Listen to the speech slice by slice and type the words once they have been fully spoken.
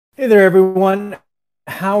Hey there, everyone.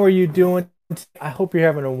 How are you doing? I hope you're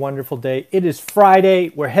having a wonderful day. It is Friday.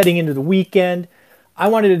 We're heading into the weekend. I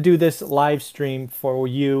wanted to do this live stream for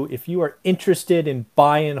you. If you are interested in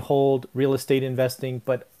buy and hold real estate investing,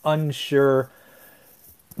 but unsure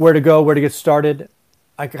where to go, where to get started,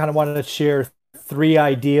 I kind of wanted to share three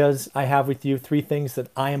ideas I have with you, three things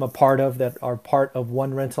that I am a part of that are part of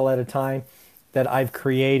One Rental at a Time that I've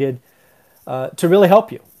created to really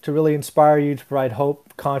help you, to really inspire you, to provide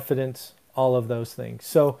hope, confidence, all of those things.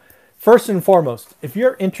 So, first and foremost, if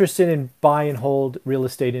you're interested in buy and hold real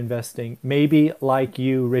estate investing, maybe like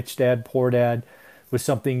you, Rich Dad, Poor Dad, was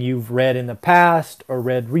something you've read in the past or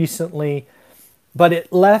read recently, but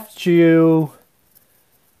it left you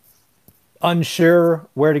unsure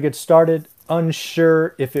where to get started,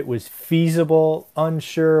 unsure if it was feasible,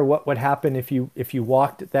 unsure what would happen if you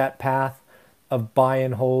walked that path of buy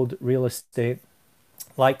and hold real estate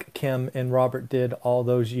like Kim and Robert did all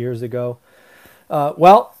those years ago.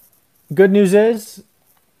 Well, good news is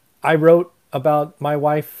I wrote about my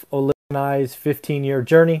wife Olivia and I's 15-year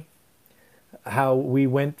journey, how we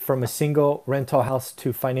went from a single rental house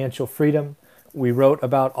to financial freedom. We wrote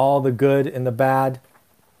about all the good and the bad.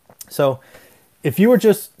 So if you were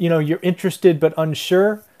just, you're interested but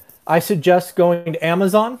unsure, I suggest going to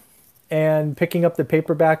Amazon and picking up the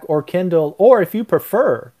paperback or Kindle, or if you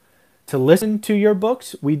prefer to listen to your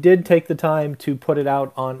books, we did take the time to put it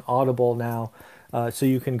out on Audible now, so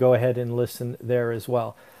you can go ahead and listen there as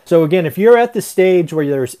well. So again, if you're at the stage where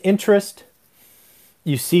there's interest,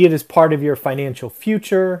 you see it as part of your financial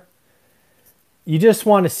future, you just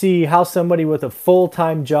want to see how somebody with a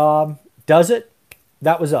full-time job does it,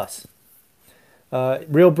 that was us.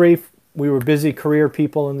 Real brief, we were busy career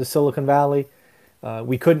people in the Silicon Valley.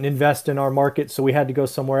 We couldn't invest in our market, so we had to go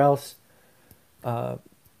somewhere else.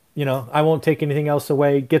 I won't take anything else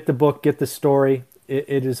away. Get the book, get the story.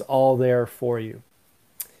 It is all there for you.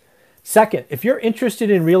 Second, if you're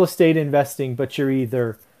interested in real estate investing, but you're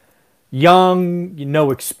either young,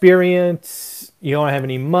 no experience, you don't have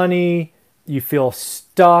any money, you feel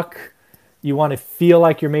stuck, you want to feel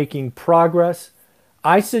like you're making progress,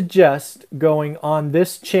 I suggest going on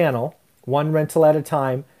this channel, One Rental at a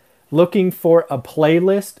Time, looking for a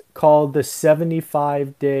playlist called the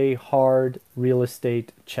 75-Day Hard Real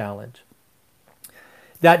Estate Challenge.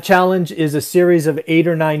 That challenge is a series of 8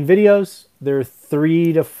 or 9 videos. They're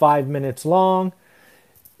 3 to 5 minutes long.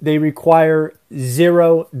 They require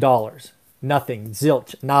 $0. Nothing.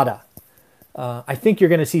 Zilch. Nada. I think you're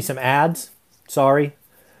going to see some ads. Sorry.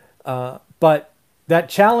 But that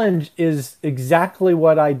challenge is exactly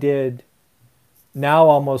what I did now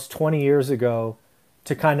almost 20 years ago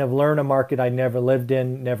to kind of learn a market I never lived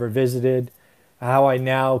in, never visited, how I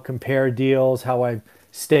now compare deals, how I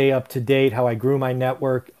stay up to date, how I grew my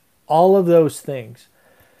network, all of those things.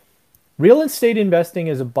 Real estate investing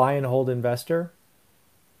as a buy and hold investor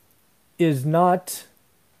is not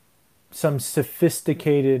some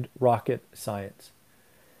sophisticated rocket science.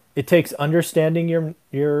 It takes understanding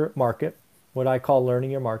your market, what I call learning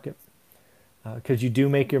your market, because you do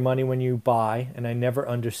make your money when you buy, and I never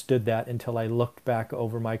understood that until I looked back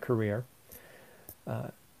over my career.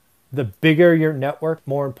 The bigger your network,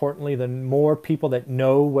 more importantly, the more people that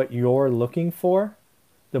know what you're looking for,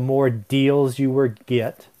 the more deals you will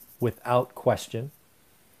get without question.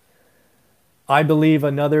 I believe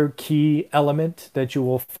another key element that you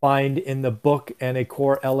will find in the book and a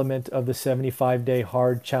core element of the 75-Day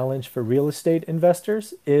Hard Challenge for real estate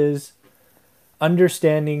investors is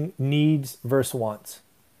understanding needs versus wants.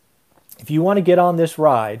 If you want to get on this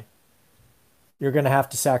ride, you're going to have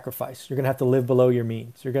to sacrifice. You're going to have to live below your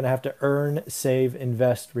means. You're going to have to earn, save,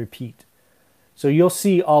 invest, repeat. So you'll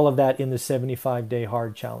see all of that in the 75-Day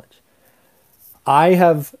Hard Challenge. I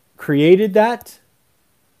have created that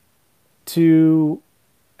to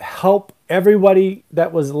help everybody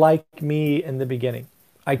that was like me in the beginning.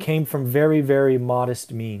 I came from very, very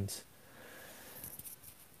modest means.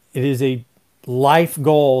 It is a life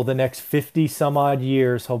goal the next 50 some odd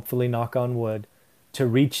years, hopefully, knock on wood, to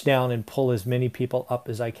reach down and pull as many people up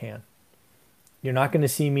as I can. You're not going to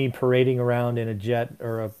see me parading around in a jet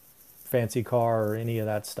or a fancy car or any of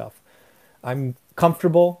that stuff. I'm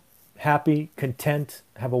comfortable, happy, content,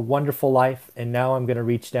 have a wonderful life, and now I'm going to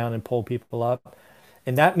reach down and pull people up.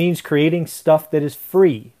 And that means creating stuff that is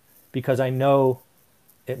free because I know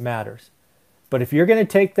it matters. But if you're going to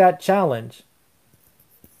take that challenge,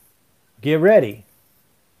 get ready,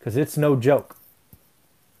 because it's no joke.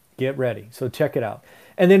 Get ready. So check it out.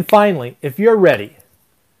 And then finally, if you're ready,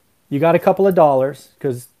 you got a couple of dollars,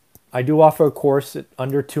 because I do offer a course at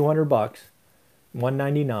under $200,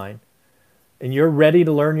 $199. and you're ready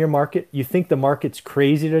to learn your market, you think the market's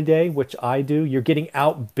crazy today, which I do, you're getting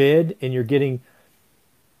outbid and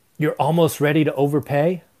you're almost ready to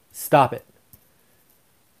overpay, stop it.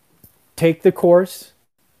 Take the course.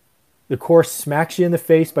 The course smacks you in the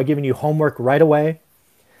face by giving you homework right away.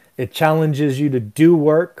 It challenges you to do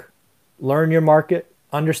work, learn your market,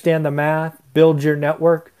 understand the math, build your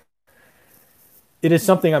network. It is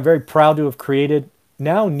something I'm very proud to have created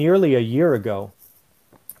now nearly a year ago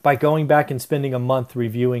by going back and spending a month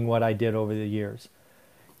reviewing what I did over the years.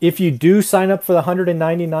 If you do sign up for the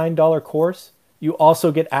 $199 course, you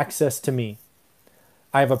also get access to me.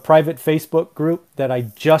 I have a private Facebook group that I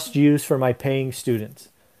just use for my paying students.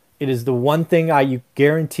 It is the one thing you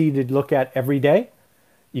guarantee to look at every day.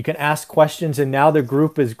 You can ask questions, and now the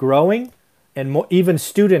group is growing, and even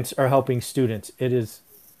students are helping students. It is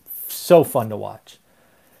so fun to watch.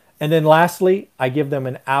 And then lastly, I give them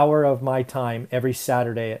an hour of my time every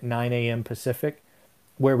Saturday at 9 a.m. Pacific,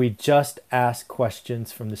 where we just ask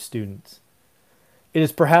questions from the students. It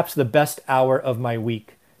is perhaps the best hour of my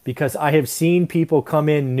week because I have seen people come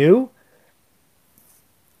in new,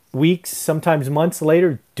 weeks, sometimes months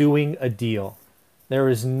later, doing a deal. There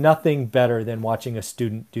is nothing better than watching a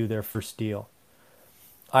student do their first deal.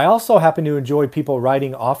 I also happen to enjoy people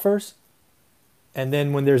writing offers, and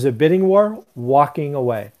then when there's a bidding war, walking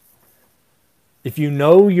away. If you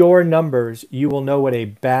know your numbers, you will know what a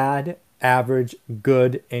bad, average,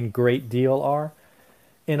 good, and great deal are.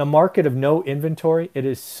 In a market of no inventory, it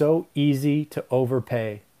is so easy to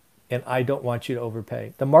overpay, and I don't want you to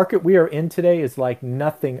overpay. The market we are in today is like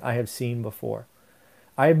nothing I have seen before.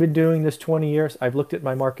 I have been doing this 20 years. I've looked at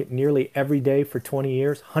my market nearly every day for 20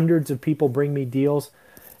 years. Hundreds of people bring me deals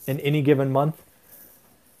in any given month.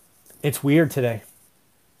 It's weird today.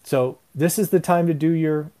 So this is the time to do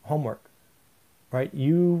your homework, right?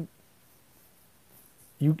 You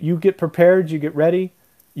get prepared, you get ready.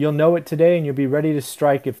 You'll know it today and you'll be ready to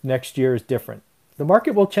strike if next year is different. The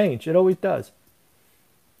market will change. It always does.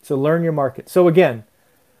 So learn your market. So again,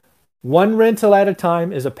 one rental at a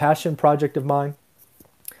time is a passion project of mine.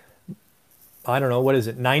 I don't know, what is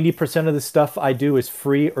it? 90% of the stuff I do is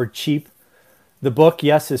free or cheap. The book,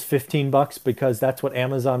 yes, is $15 because that's what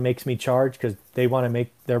Amazon makes me charge because they want to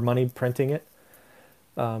make their money printing it.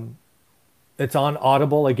 It's on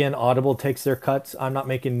Audible. Again, Audible takes their cuts. I'm not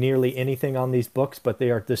making nearly anything on these books, but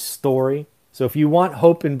they are the story. So if you want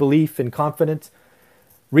hope and belief and confidence,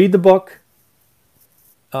 read the book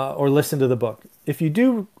or listen to the book. If you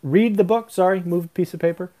do read the book, move a piece of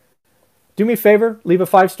paper. Do me a favor, leave a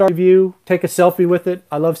 5-star review, take a selfie with it.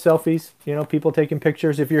 I love selfies, people taking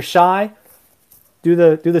pictures. If you're shy, do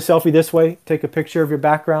the selfie this way. Take a picture of your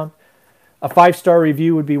background. A 5-star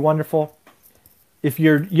review would be wonderful. If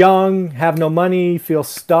you're young, have no money, feel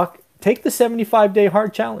stuck, take the 75-day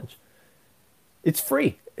hard challenge. It's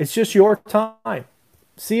free. It's just your time.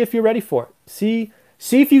 See if you're ready for it. See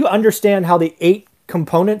if you understand how the 8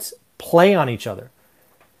 components play on each other.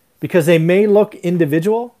 Because they may look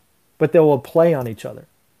individual, but they will play on each other.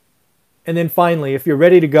 And then finally, if you're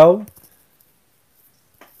ready to go,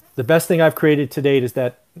 the best thing I've created to date is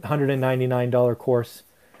that $199 course.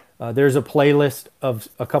 There's a playlist of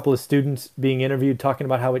a couple of students being interviewed talking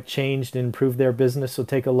about how it changed and improved their business. So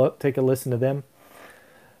take a look, take a listen to them.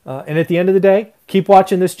 And at the end of the day, keep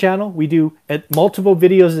watching this channel. We do multiple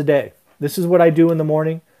videos a day. This is what I do in the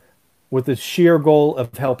morning with the sheer goal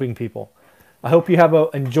of helping people. I hope you have an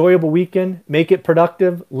enjoyable weekend. Make it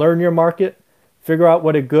productive. Learn your market. Figure out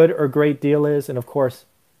what a good or great deal is. And of course,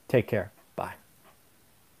 take care.